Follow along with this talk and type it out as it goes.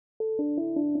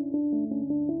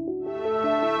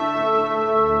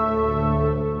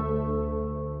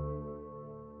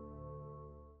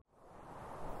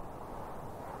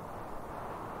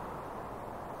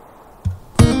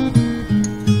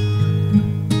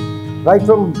right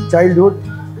from childhood.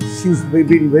 She's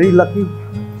been very lucky.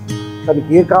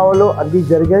 తనకి ఏ కావాలో అన్నీ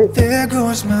జరిగాయి. There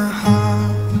goes my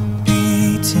heart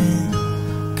beating,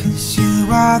 'cause you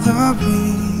are the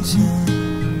reason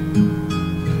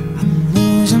I'm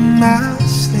losing my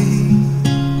sleep.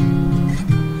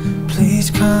 Please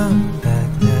come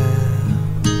back now.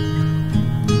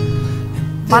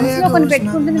 మనసులో కొన్ని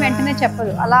పెట్టుకుంటుంది, వెంటనే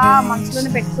చెప్పదు. అలా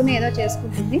మనసులోనే పెట్టుకుని ఏదో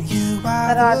చేసుకుంటుంది.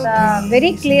 తర్వాత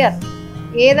వెరీ క్లియర్,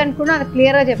 ఏదనుకున్నా అది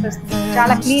క్లియర్గా చెప్పేస్తుంది.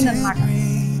 చాలా క్లీన్ అన్నమాట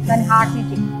దాని హార్ట్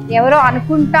నుంచి. ఎవరో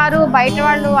అనుకుంటారు, బయట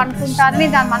వాళ్ళు అనుకుంటారని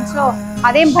దాని మనసులో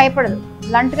అదేం భయపడదు,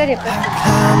 బ్లంట్గా చెప్పేస్తుంది.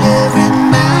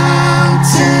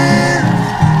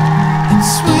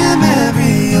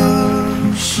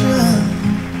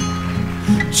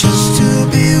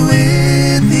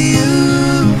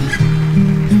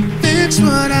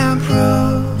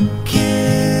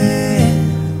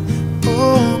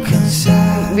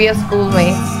 We are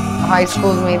schoolmates, high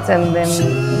schoolmates, and then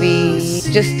we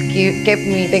just kept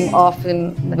meeting often,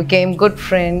 became good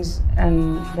friends, and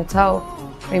that's how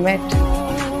we met.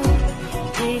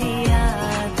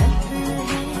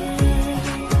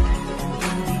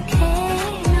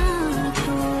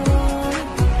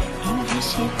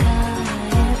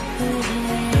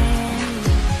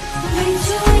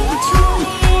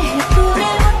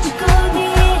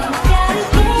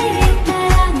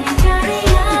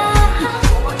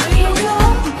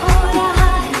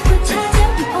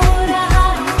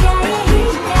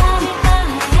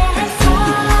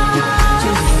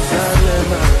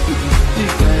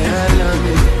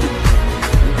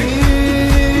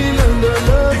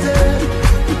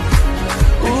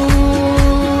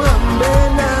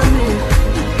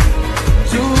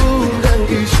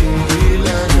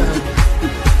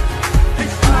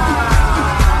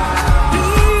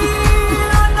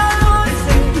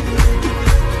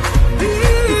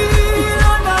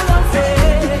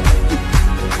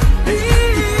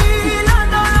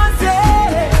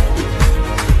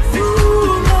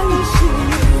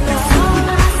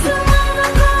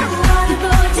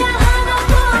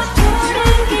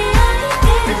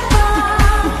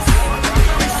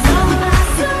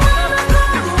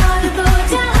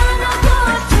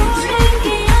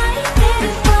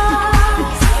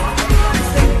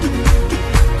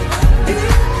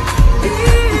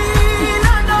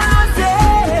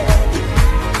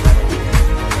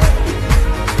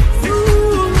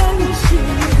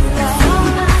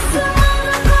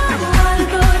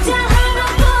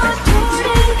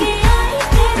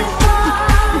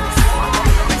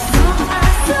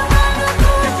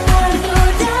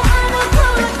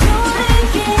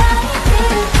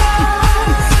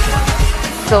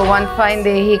 So one fine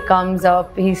day he comes up,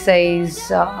 he says,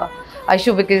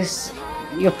 Aishu, because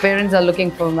your parents are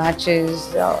looking for matches,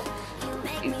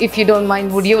 if you don't mind,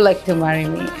 would you like to marry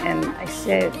me? And I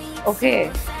said, okay,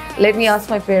 let me ask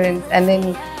my parents. And then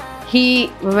he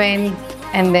went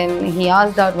and then he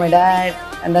asked out my dad,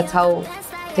 and that's how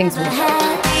things went.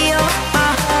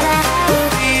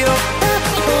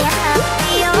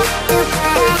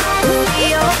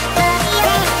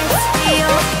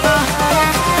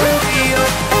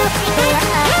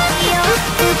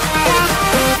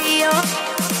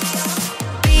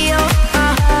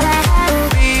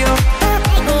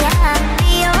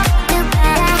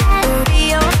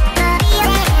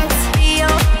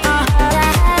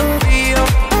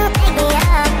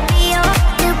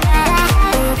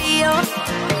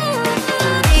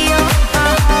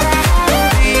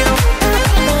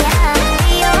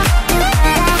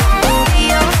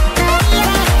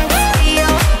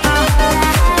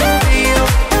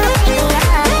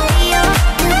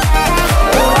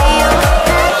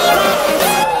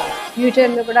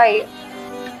 ఫ్యూచర్లో కూడా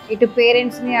ఇటు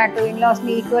పేరెంట్స్ని అటు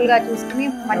ఇన్లాస్ని ఈక్వల్గా చూసుకుని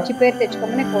మంచి పేరు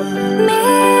తెచ్చుకోమని కోరుకుంటున్నాను.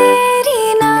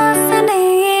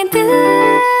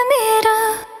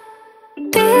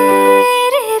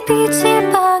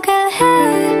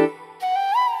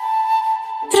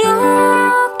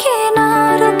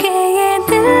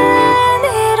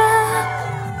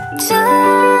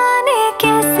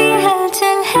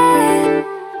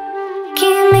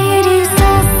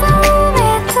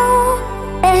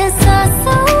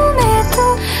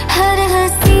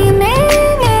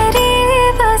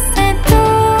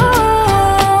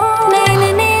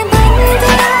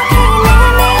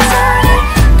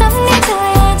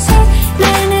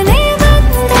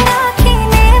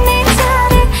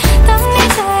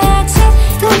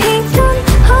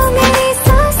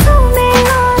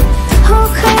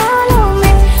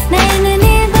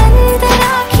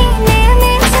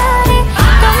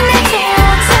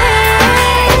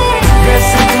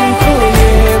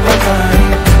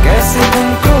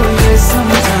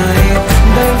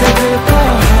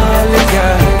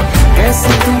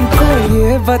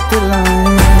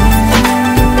 बतलाएं.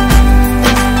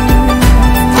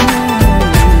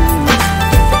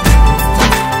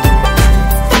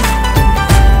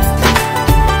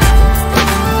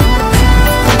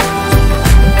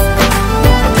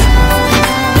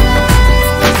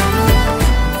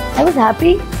 I was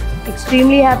happy,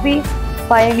 extremely happy.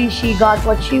 Finally, she got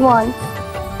what she wants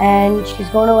and she's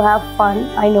going to have fun.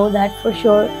 I know that for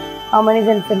sure. Aman is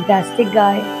a fantastic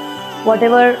guy.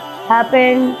 Whatever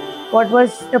happened, what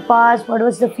was the past, what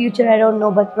was the future, I don't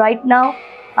know. But right now,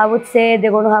 I would say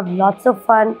they're going to have lots of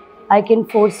fun. I can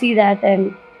foresee that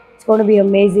and it's going to be an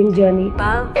amazing journey.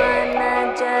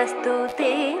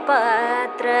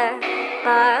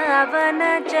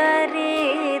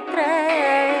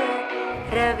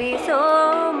 Ravi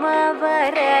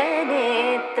सोमवर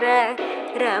नेत्र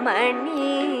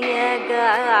रमणीय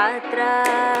गात्र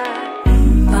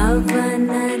पवन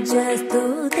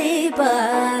जस्तुति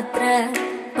पात्र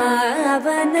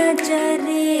पावन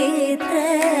चरित्र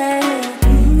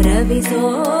रवि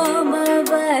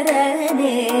सोमवर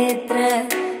नेत्र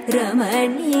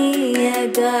रमणीय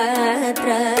गात्र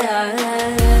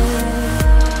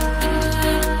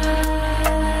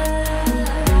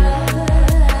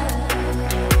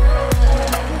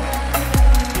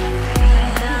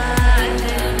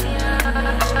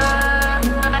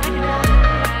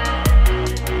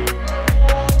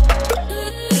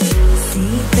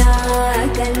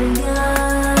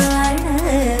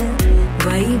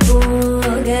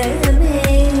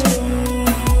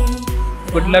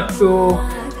Good luck to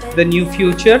the new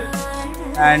future,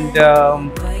 and yeah,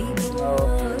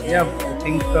 I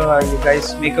think you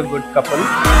guys make a good couple.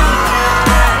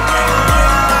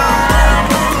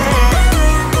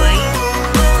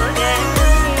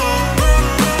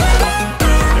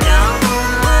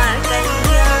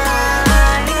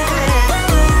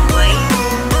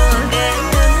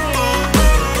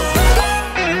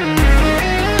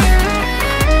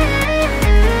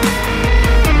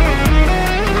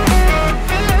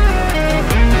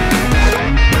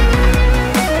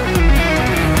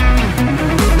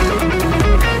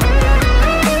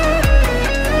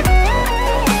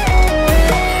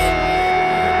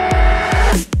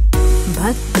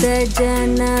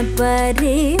 जन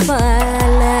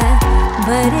परिवाल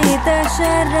भरित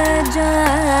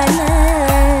शरजाल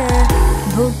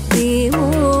भुक्ति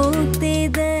मुक्ति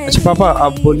दे. अच्छा पापा,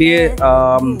 आप बोलिए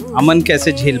अमन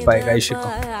कैसे झेल पाएगा आयशा को?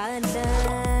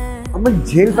 अमन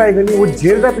झेल पाएगा नहीं, वो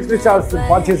झेल रहा है पिछले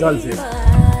 5-6 साल से.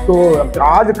 तो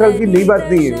आज कल की नई बात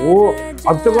नहीं है, वो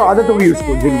अब तक आदत हो गई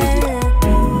उसको झेलने की.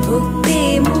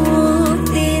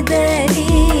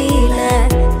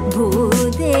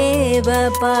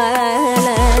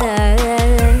 पाला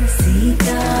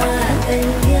सीता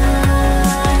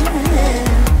कल्याण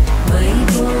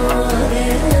वैभोग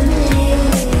में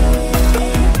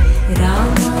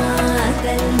रामा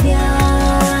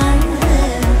कल्याण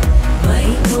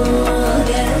वैभोग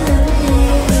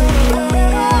में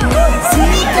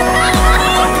सीता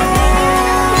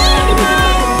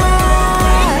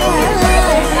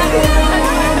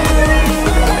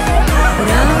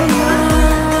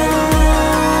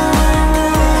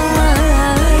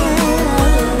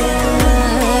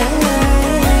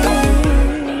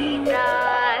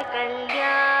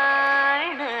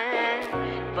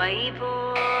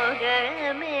वैभोग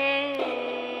में